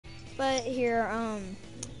But here,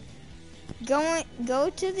 go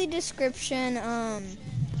to the description,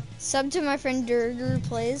 sub to my friend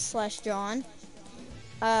DurgerPlayz / John.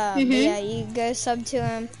 But yeah, you go sub to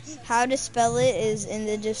him. How to spell it is in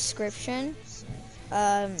the description.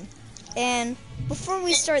 And before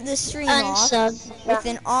we start this stream off with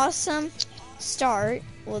an awesome start,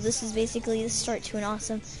 well, this is basically the start to an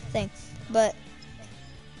awesome thing, but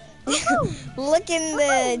look in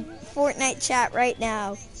the Fortnite chat right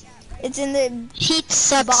now. It's in the Heat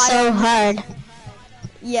sucks so hard.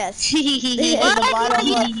 Yes. In the bottom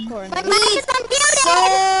left corner. My mic is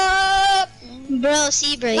unmuted! Bro,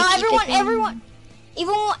 Seabreak. No,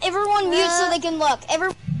 everyone mute so they can look.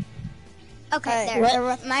 Okay,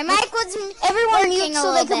 there. My mic was everyone mute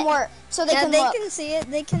so they can work. So they can look. Can see it.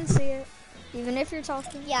 They can see it. Even if you're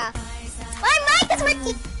talking. Yeah. My mic is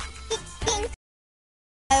working.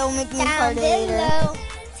 I'll make me part of it later.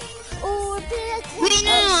 Wait,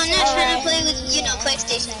 no, I'm not trying to play with,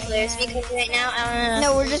 PlayStation players, because right now, I don't know.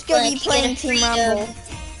 No, we're just gonna be playing Team Rumble.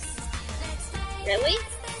 Really?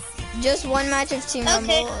 Just one match of Team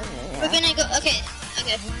Rumble. Okay, we're gonna go, okay.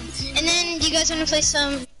 And then, do you guys want to play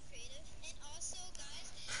some... And also,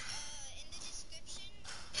 guys, in the description,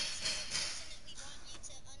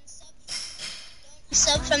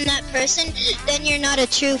 sub from that person, then you're not a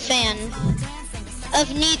true fan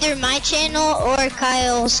of neither my channel or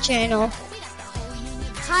Kyle's channel.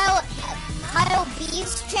 Kyle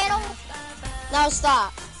B's channel? No,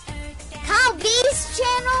 stop. Kyle B's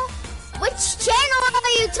channel? Which channel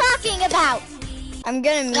are you talking about? I'm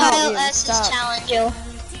gonna mute Kyle you. S's challenge, yo.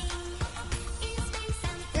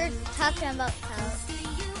 You're talking about Kyle.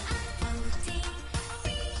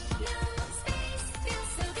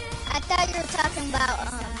 I thought you were talking about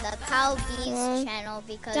the Kyle B's channel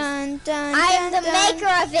because I am the maker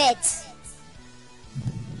of it.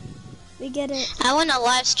 We get it. I want to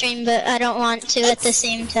live stream, but I don't want to at the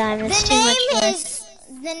same time. It's too much work.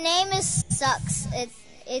 The name is sucks.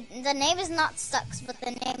 The name is not sucks, but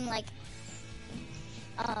the name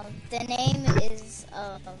is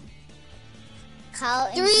Kyle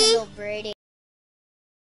and Kendall Brady.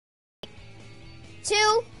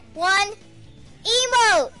 2, 1,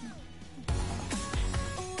 emote.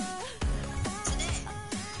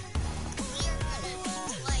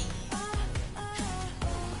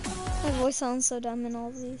 My voice sounds so dumb in all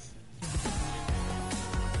of these.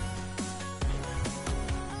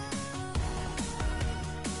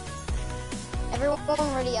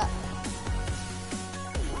 Everyone ready up.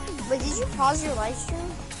 But did you pause your live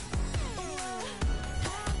stream?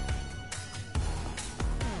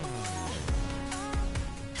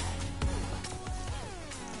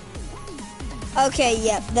 Okay,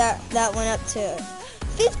 yep, that went up to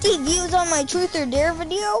 50 views on my Truth or Dare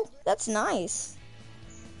video. That's nice.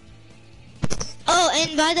 Oh,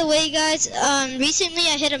 and by the way, guys, recently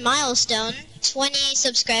I hit a milestone, 20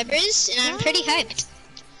 subscribers, and I'm pretty hyped.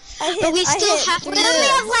 But we still have to... We only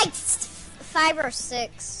have like 5 or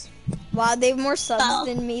 6. Wow, they have more subs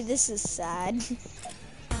than me. This is sad.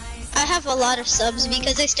 I have a lot of subs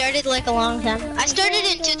because I started like a long time. I started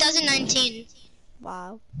in 2019.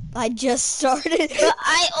 Wow. I just started. But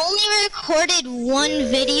I only recorded one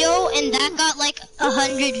video, and that got like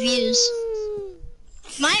 100 views.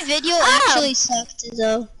 My video actually sucked,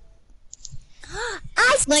 though.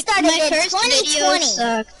 I started my in first 2020. video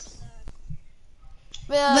sucked.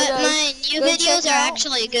 But my new videos are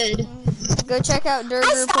actually good. Go check out DurgerPlayz.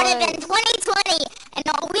 I started in 2020, and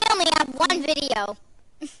we only have one video.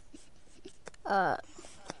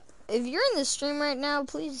 If you're in the stream right now,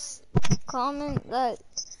 please comment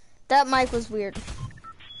that mic was weird.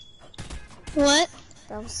 What?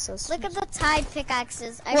 That was so stupid. Look at the tide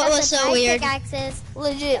pickaxes. What was so weird? Pickaxes.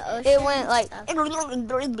 Legit, it went like.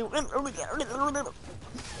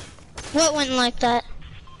 What went like that?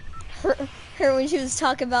 Her when she was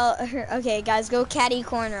talking about her. Okay, guys, go caddy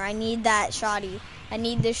corner. I need that shoddy. I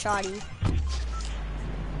need this shoddy.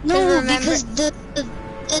 No, because the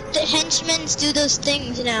henchmen do those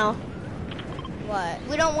things now. What?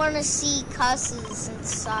 We don't want to see cusses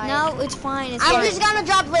inside. No, it's fine. I'm just gonna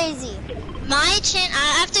drop lazy. My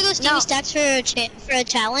I have to go Stevie Stacks for a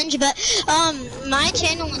challenge, but my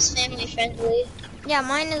channel is family friendly. Yeah,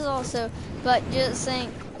 mine is also. But just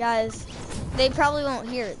saying, guys, they probably won't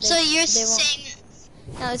hear it. So you're saying?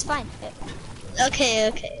 No, it's fine.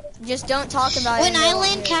 Okay. Just don't talk about it. When I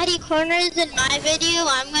land caddy corners in my video,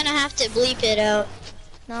 I'm gonna have to bleep it out.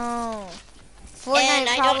 No. Fortnite and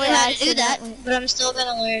I don't know how to do that, but I'm still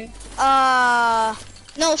gonna learn.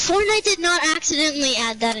 No, Fortnite did not accidentally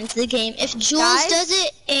add that into the game. If Jules does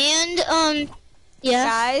it and, yeah.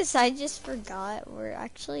 Guys, I just forgot we're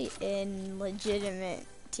actually in legitimate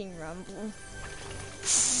Team Rumble.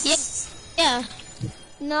 Yeah.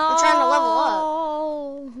 No. We're trying to level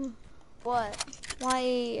up. What?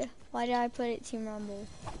 Why did I put it Team Rumble?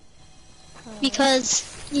 Because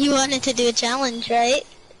you wanted to do a challenge, right?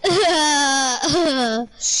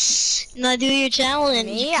 Now do your challenge,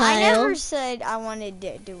 Me? Kyle. I never said I wanted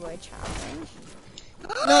to do a challenge.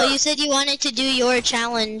 No, you said you wanted to do your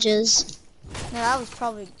challenges. No, that was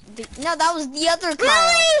probably that was the other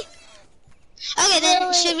Kyle. Okay,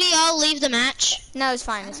 then should we all leave the match? No, it's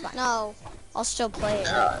fine. It's fine. No. I'll still play it.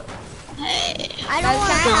 Hey. I Guys, don't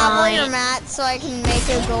want can I to have all Fine. your mats so I can make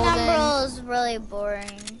a Team golden? Rumble is really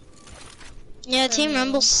boring. Yeah, Team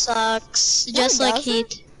Rumble sucks, just like doesn't.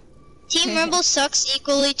 Heat. Team Rumble sucks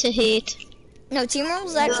equally to Heat. No, Team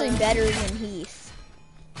Rumble's actually better than Heath.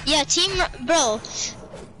 Yeah, bro.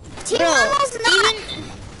 Team Bro, Rumble's not. even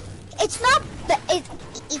It's not. It's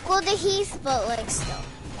equal to Heath, but like still.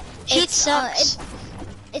 Heat It's, sucks.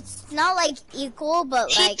 It's not like equal, but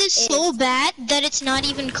like. Heat is so bad that it's not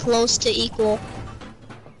even close to equal.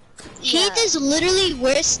 Heat is literally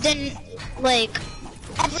worse than, like,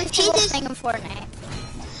 every single thing in Fortnite.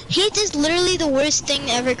 Heat is literally the worst thing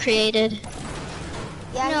ever created.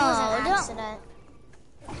 Yeah, No, it was an don't-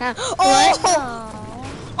 accident. What? No.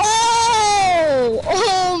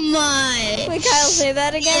 Oh my. Wait, Kyle, say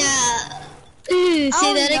that again. Yeah.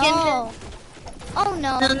 Say that again. Oh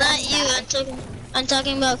no. No, not you. I'm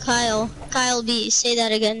talking about Kyle. Kyle B. Say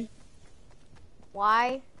that again.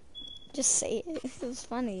 Why? Just say it. It was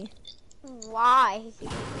funny. Why?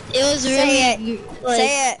 It was Say really like,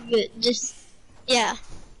 Say it. good. Just yeah.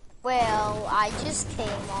 Well, I just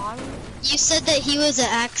came on. You said that he was an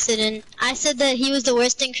accident. I said that he was the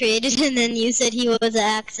worst thing created, and then you said he was an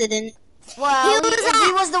accident. Well, if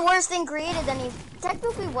he was the worst thing created, then he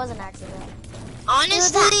technically was an accident.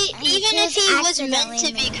 Honestly, He even if was he was meant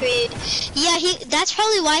to be accidentally created, yeah, that's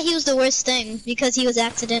probably why he was the worst thing, because he was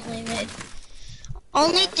accidentally made.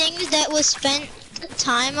 Only things that was spent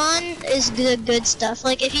time on is the good stuff.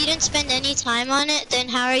 Like, if you didn't spend any time on it, then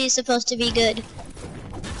how are you supposed to be good?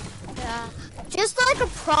 Yeah. Just like a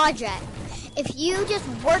project. If you just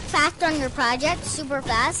work fast on your project, super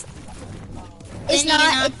fast, it's Then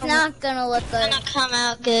you're not gonna look good. Gonna come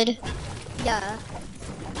out good. Yeah.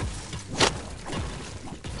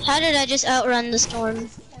 How did I just outrun the storm?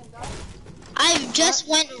 I just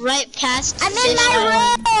went right past I'm in this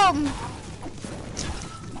my island. room.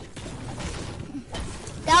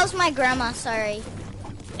 That was my grandma. Sorry.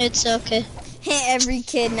 It's okay. Every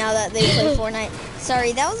kid now that they play Fortnite.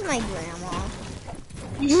 Sorry, that was my grandma.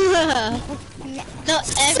 No,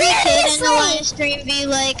 every kid in the live stream be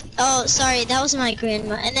like, oh, sorry, that was my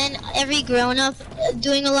grandma. And then every grown-up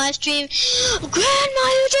doing a live stream, Grandma,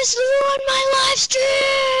 you just ruined my live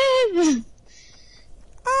stream!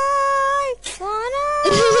 I wanna.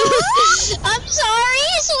 I'm sorry,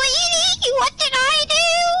 sweetie, what did I do?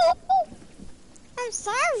 I'm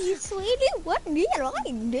sorry, sweetie. What did I do?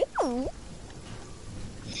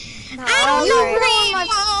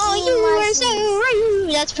 Oh, you were so rude.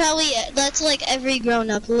 That's like every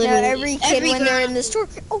grown-up, literally. Yeah, every kid when they're in grown-up. the store.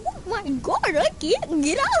 Oh my god, I can't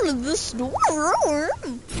get out of the store.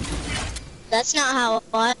 That's not how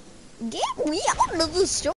I... Get me out of the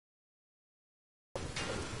store.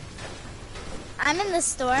 I'm in the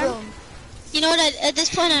storm. You know what, at this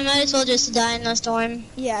point I might as well just die in the storm.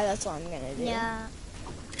 Yeah, that's what I'm gonna do. Yeah.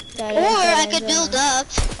 Or Or I could build up,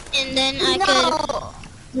 and then I could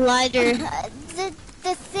glider.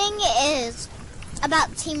 The thing is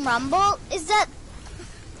about Team Rumble is that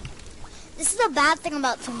this is the bad thing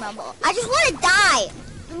about Team Rumble. I just want to die.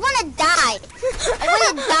 I want to die. I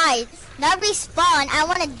want to die. Not respawn. I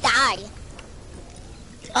want to die.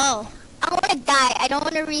 Oh. I want to die. I don't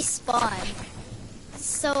want to respawn.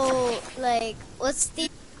 So, like, what's the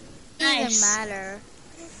even matter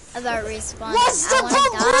about respawning? What's the I want to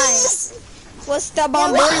die. What's the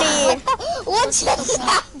bumblebee? What just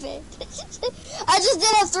happened? I just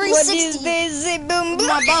did a 360. What is this, boom boom?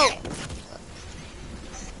 My boat.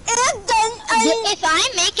 And then If I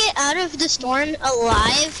make it out of the storm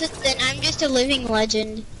alive, then I'm just a living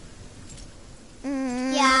legend.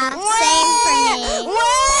 yeah, same for me.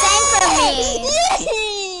 Same for me.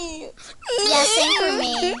 Yeah, same for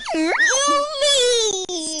me.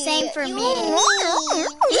 Same for me.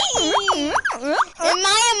 Am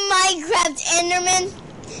I a Minecraft Enderman?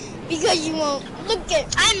 Because you won't look at.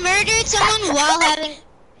 I murdered someone while having...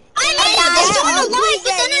 I I made the storm died. alive,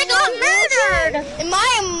 but then I got murdered! Am I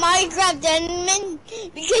a Minecraft Enderman?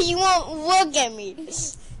 Because you won't look at me.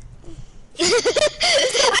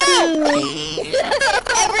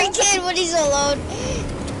 Every kid when he's alone.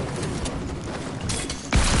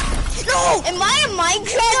 No! Am I a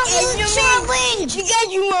Minecraft challenge? You guys,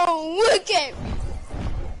 you won't look at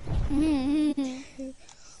me.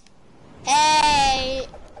 Hey.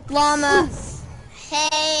 Llama.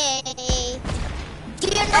 Hey. Do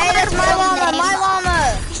you know Hey, that's my llama, my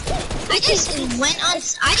llama. I just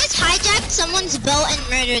hijacked someone's boat and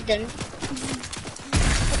murdered them.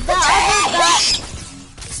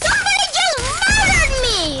 Somebody just murdered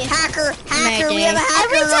me! Hacker, Murder. we have a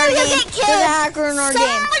hacker Every in our time you game. get There's killed, a hacker in our game.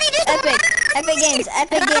 somebody just Epic games.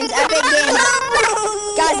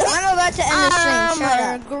 Guys, I'm about to end the stream. Shut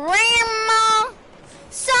up. Grandma.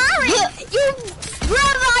 Sorry,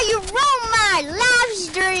 Grandma, you ruined my live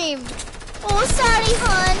stream. Oh, sorry,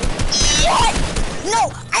 hon. What?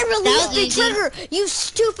 No, I released was the easy. trigger. You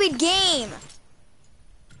stupid game.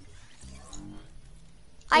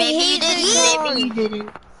 I Maybe you hate this didn't. game. Maybe you didn't.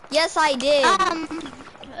 Yes, I did.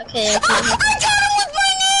 Okay. I got him with my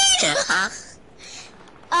knee.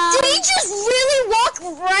 Did he just really walk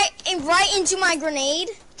right into my grenade?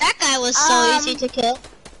 That guy was so easy to kill.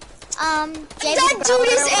 That dude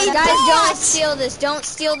is a bot. Guys, don't steal this. Don't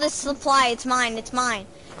steal this supply. It's mine. It's mine.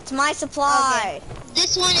 It's my supply.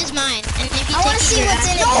 This one is mine. And if you I want to take see it, what's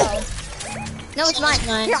in it. you're though. No, it's This one's mine.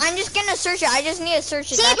 mine. Here, I'm just gonna search it. I just need to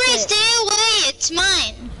search it. Saber, That's it. stay away. It's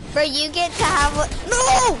mine. Bro, you get to have what?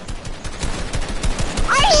 No!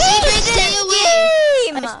 I Saber, hate stay this away. I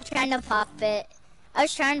game! was trying to pop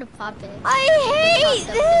it. I hate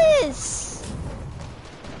this!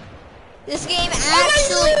 This game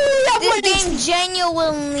actually, this game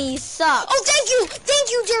genuinely sucks. Oh, thank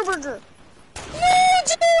you, Durburger.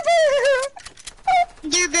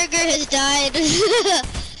 DurgerPlayz has died.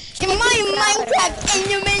 In my Minecraft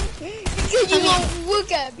element, because you won't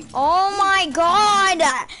look at me. Oh my god!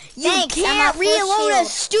 You Thanks, I'm can't at full reload a shield.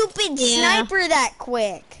 stupid Yeah. sniper that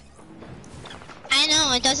quick. I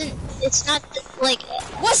know, it doesn't, it's not like,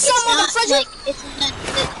 What's it's up, not motherfucker? like, it's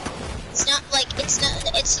not like, it's not,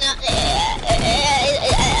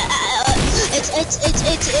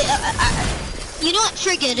 you know what,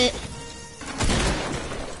 forget it.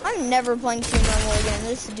 I'm never playing Team Rumble again.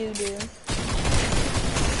 This doo-doo.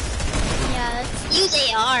 Yeah, Use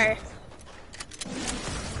AR.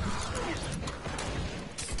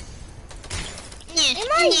 Am I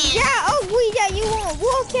that ugly that you won't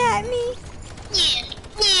look at me?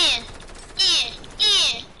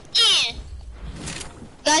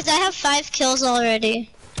 Guys, I have 5 kills already.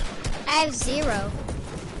 I have 0.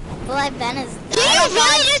 Well, I've been as Can you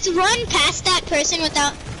really just run past that person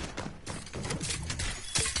without...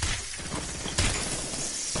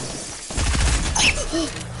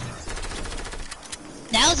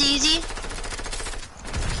 That was easy.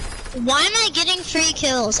 Why am I getting 3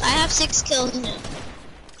 kills? I have 6 kills now.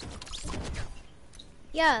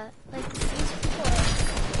 Yeah, like these people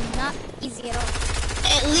are not easy at all.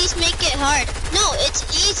 At least make it hard. No, it's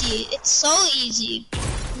easy. It's so easy.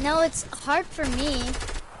 No, it's hard for me.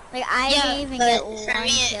 Like I Yeah, didn't even but get for one me,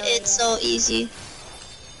 kill it's yet. so easy.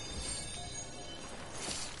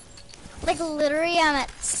 Like literally, I'm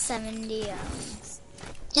at 70.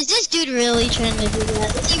 Is this dude really trying to do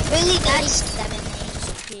that? Is he really that? 37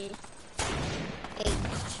 HP.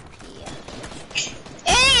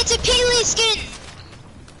 Hey, it's a Pele skin!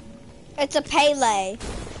 It's a Pele.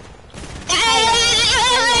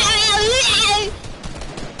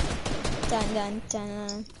 Dun dun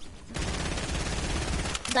dun.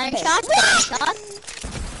 Gunshot.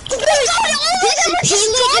 This Pele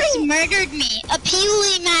just murdered me. A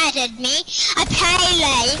Pele murdered me. A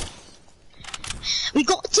Pele. We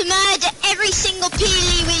got to murder every single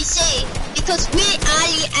Pele we see because we're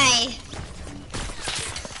Ali.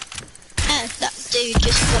 That dude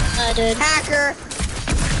just got murdered. Hacker.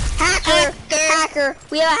 Hacker.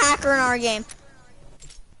 We have a hacker in our game.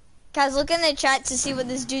 Guys, look in the chat to see what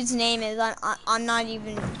this dude's name is. I'm not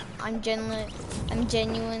even. I'm genuinely. I'm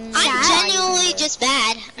genuinely just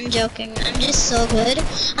bad. I'm joking. I'm just so good.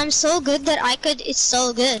 I'm so good that I could. It's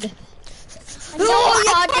so good. Oh,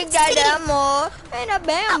 y'all think that more in a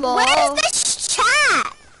bambo. Where's the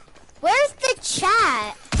chat? Where's the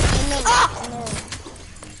chat?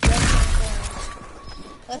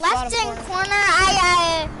 Left hand corner.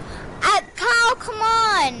 Kyle, come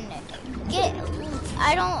on.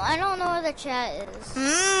 I don't know where the chat is.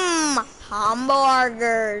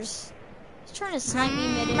 Hamburgers. He's trying to snipe me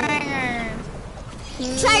mid-air.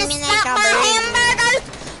 Try to snap my hamburgers.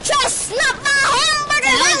 Try to snap my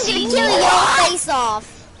hamburgers. I'm gonna kill your face off.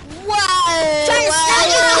 Whoa. Try to snap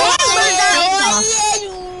your hamburger.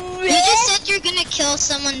 You just said you're gonna kill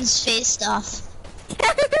someone's face off.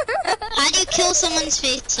 How do you kill someone's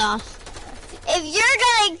face off? If you're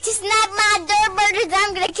gonna snap my dirt burgers,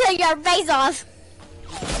 I'm gonna kill your face off.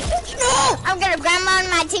 No! I'm gonna grab on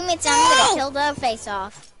my teammates and I'm gonna kill the face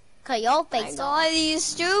off. Cut your face off. God, these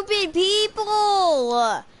stupid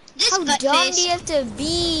people! This How butt dumb face. do you have to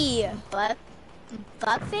be? Butt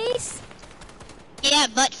face? Yeah,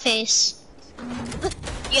 butt face.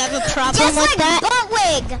 You have a problem Just with like that?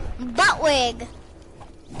 butt wig.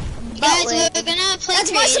 Guys, we're gonna play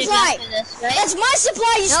That's my creative supply. after this, right? That's my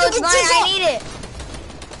supply, you No, it's stupid mine. I tickle. need it.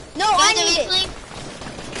 No, I Guys, are need we it. playing,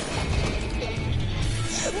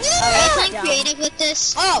 are we Yeah. playing creative with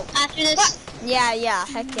this? Oh. After this? Yeah, heck yeah.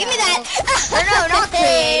 Give me that. No, not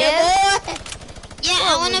creative.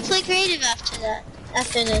 Yeah, I wanna play creative after that.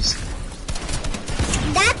 After this.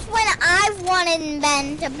 That's when I've wanted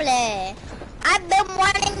Ben to play. I've been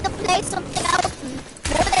wanting to play something else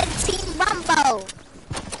more than Team Rumbo.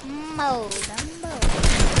 No,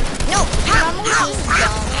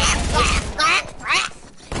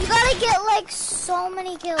 you gotta get like so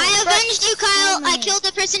many kills. I avenged you, Kyle. I killed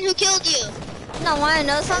the person who killed you. No, wanna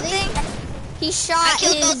know something? He shot I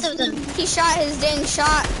killed his. both of them. He shot his dang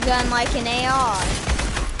shotgun like an AR.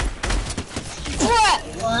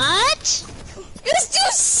 What? This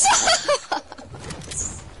dude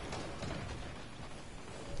sucks.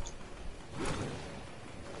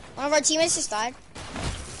 One of our teammates just died.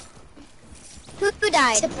 Who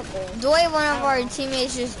died? Typical. The way one of our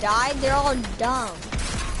teammates just died, they're all dumb.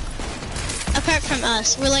 Apart from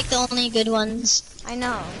us, we're like the only good ones. I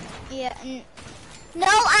know. Yeah. No,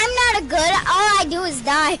 I'm not a good. All I do is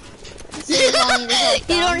die. You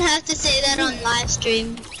don't have to say that on live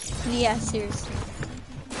stream. Yeah, seriously.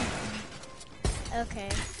 Okay.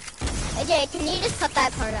 Okay, can you just cut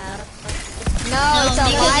that part out? No, it's a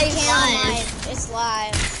because it's live. live. It's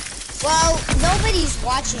live. Well, nobody's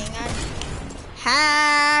watching.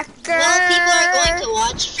 Hacker. Well, people are going to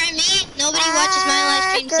watch. For me, nobody watches my live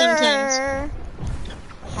stream sometimes.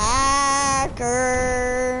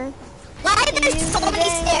 Hacker. Why are there so many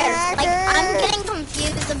stairs? Like, I'm getting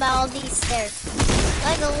confused about all these stairs.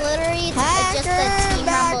 Like, literally, it's just a Team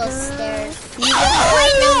Rumble of stairs. Oh,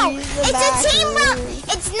 no! It's a Team Rumble.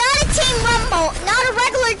 It's not a Team Rumble. Not a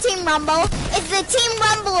regular Team Rumble. It's the Team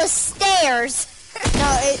Rumble of stairs. No,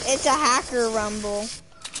 it's a hacker rumble.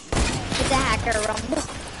 It's a hacker rumble.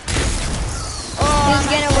 Who's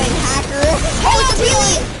gonna win? Hacker. Oh, it's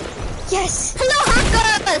really? Yes. Hello,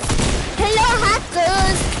 hackers! Hello,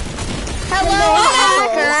 hackers! Hello,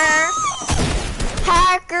 hacker.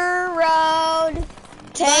 Hacker road.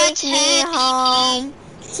 Take me home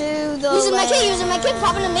to the Using my kid,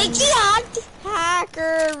 popping a make shot.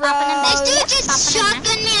 Hacker This road. dude just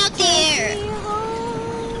shotgunned me out the air. Take me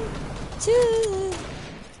home to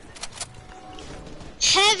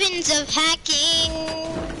Heavens of hacking.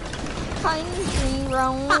 country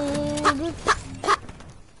road.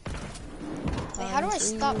 Wait, how do I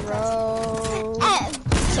stop Road. pressing?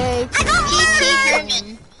 Take I got P.T. murdered!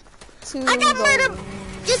 Herman. to I got the murdered!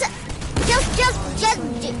 Just,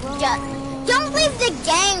 don't leave the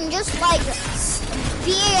game. Just like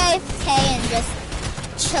be AFK and just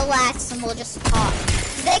chillax and we'll just talk.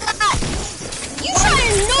 They got. You try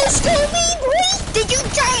to no scope me, boy? Did you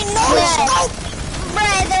try to no scope?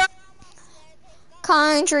 Bruh,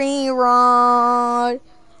 country road.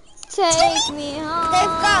 Take me home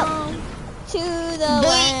they've got. to the Boy.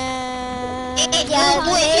 land. Yeah,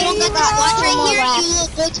 Boy, if you don't get that watch right here, Alright. you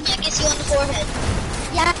will go to me. I kiss you on the forehead.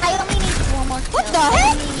 Yeah, I only need one more kill. What the heck? I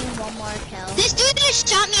only need one more kill. This dude just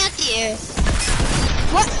shot me out the air.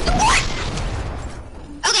 What?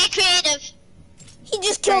 Okay, creative. He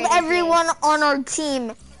just killed everyone on our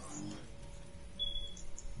team.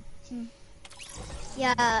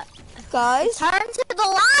 Yeah. Guys, Turn to the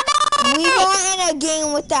lobby! we got in a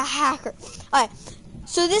game with the hacker. Alright,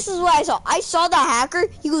 so this is what I saw. I saw the hacker.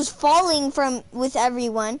 He was falling from with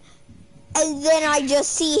everyone. And then I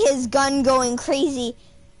just see his gun going crazy.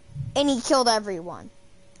 And he killed everyone.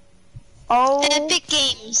 Oh. Epic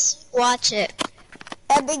Games. Watch it.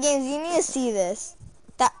 Epic Games, you need to see this.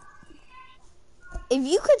 That if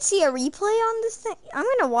you could see a replay on this thing, I'm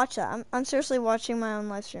gonna watch that. I'm seriously watching my own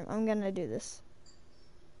live stream. I'm gonna do this.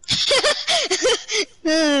 Send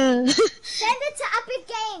it to Epic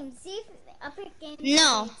Games. See if Epic Games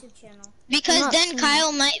No. YouTube channel. Because Not then sure.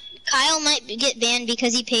 Kyle might get banned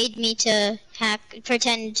because he paid me to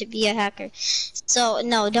pretend to be a hacker. So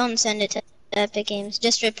no, don't send it to Epic Games.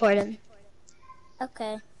 Just report him.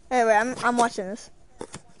 Okay. Anyway, I'm watching this.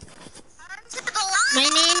 My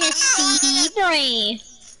name is C3. He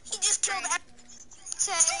just killed everyone.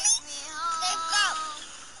 Take me home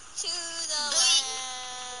to the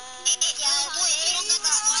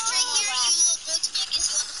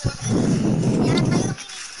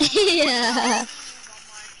Yeah.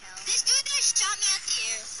 This This dude just shot me out the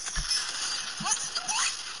air.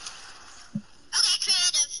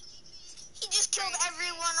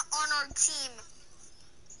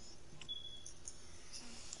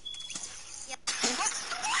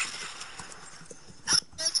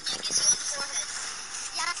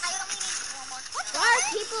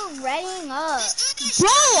 Bro,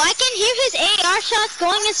 I can hear his AR shots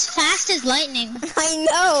going as fast as lightning. I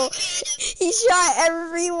know. He shot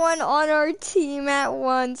everyone on our team at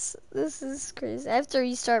once. This is crazy. I have to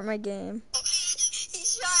restart my game. He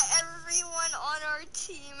shot everyone on our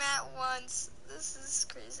team at once. This is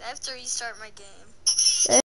crazy. I have to restart my game.